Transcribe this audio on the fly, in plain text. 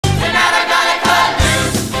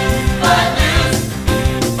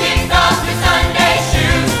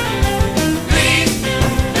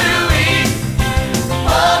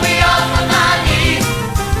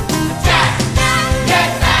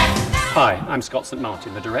I'm Scott St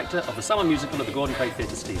Martin, the director of the summer musical at the Gordon Craig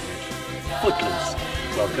Theatre, Stevenage, Footloose.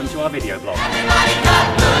 Welcome to our video blog.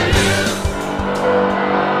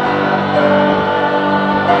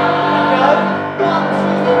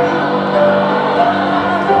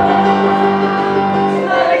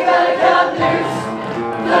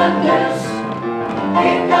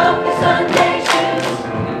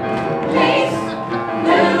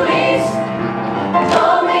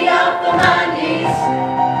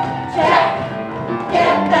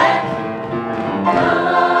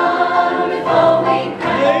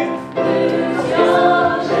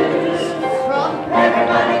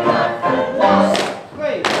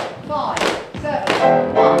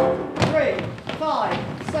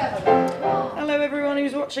 Hello everyone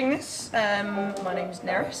who's watching this. My name is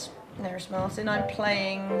Neris Martin. I'm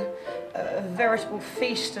playing a veritable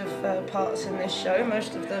feast of parts in this show,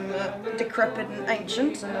 most of them decrepit and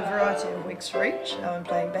ancient and a variety of wigs for each. I'm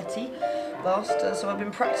playing Betty last, so I've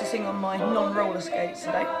been practising on my non-roller skates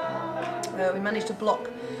today. We managed to block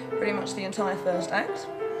pretty much the entire first act,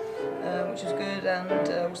 which was good, and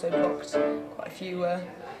also blocked quite a few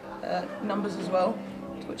numbers as well,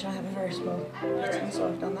 to which I have a very small button, so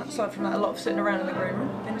I've done that. Aside from that, a lot of sitting around in the green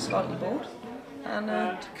room, been slightly bored, and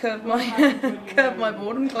to curb my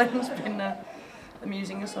boredom, Glenn's been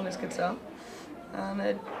amusing us on his guitar.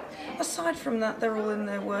 And aside from that, they're all in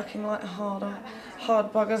there working like hard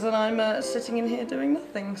buggers, and I'm sitting in here doing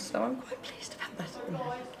nothing, so I'm quite pleased about that at the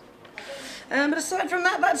moment. But aside from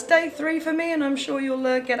that, that's day 3 for me, and I'm sure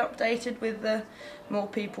you'll get updated with more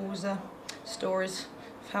people's stories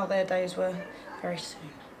of how their days were very soon.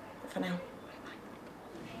 But for now,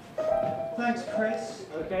 bye. Thanks, Chris.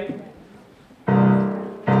 Okay.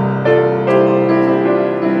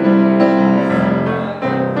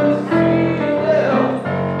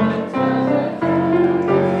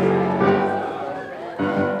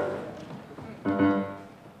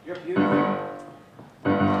 You're beautiful.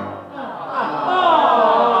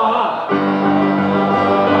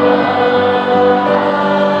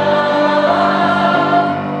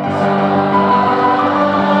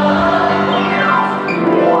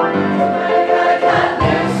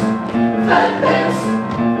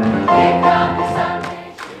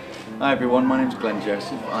 Hi everyone, my name's Glenn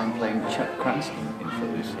Joseph. I'm playing Chuck Cranston in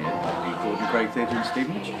Footloose here at the Gordon Craig Theatre in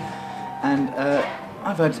Stevenage. And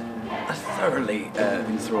I've had a thoroughly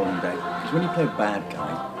enthralling day, because when you play a bad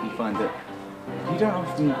guy, you find that you don't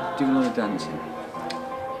often do a lot of dancing.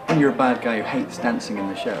 When you're a bad guy who hates dancing in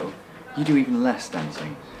the show, you do even less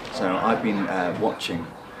dancing. So I've been watching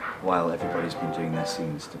while everybody's been doing their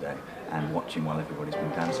scenes today, and watching while everybody's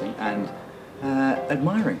been dancing, and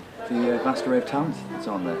admiring the vast array of talent that's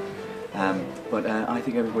on there. But I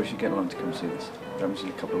think everybody should get along to come see this. It's in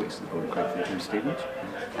a couple of weeks at the Gordon Craig Theatre in Stevenage,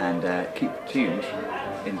 and keep tuned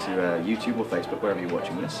into YouTube or Facebook, wherever you're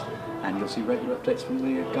watching this, and you'll see regular updates from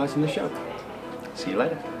the guys in the show. See you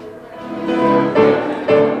later.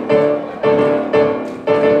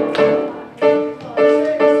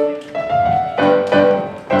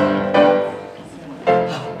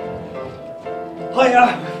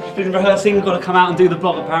 Hiya! Been rehearsing, got to come out and do the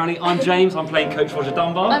blog apparently. I'm James, I'm playing Coach Roger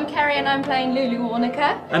Dunbar. I'm Kerry and I'm playing Lulu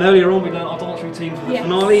Warnaker. And earlier on we learned our dance routine for the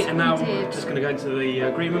finale, and now we did. we're just going to go into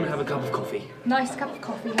the green room and have a cup of coffee. Nice cup of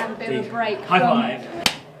coffee, have a bit of a break. High five!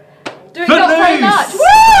 Doing not so much!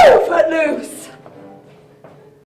 Woo! Footloose!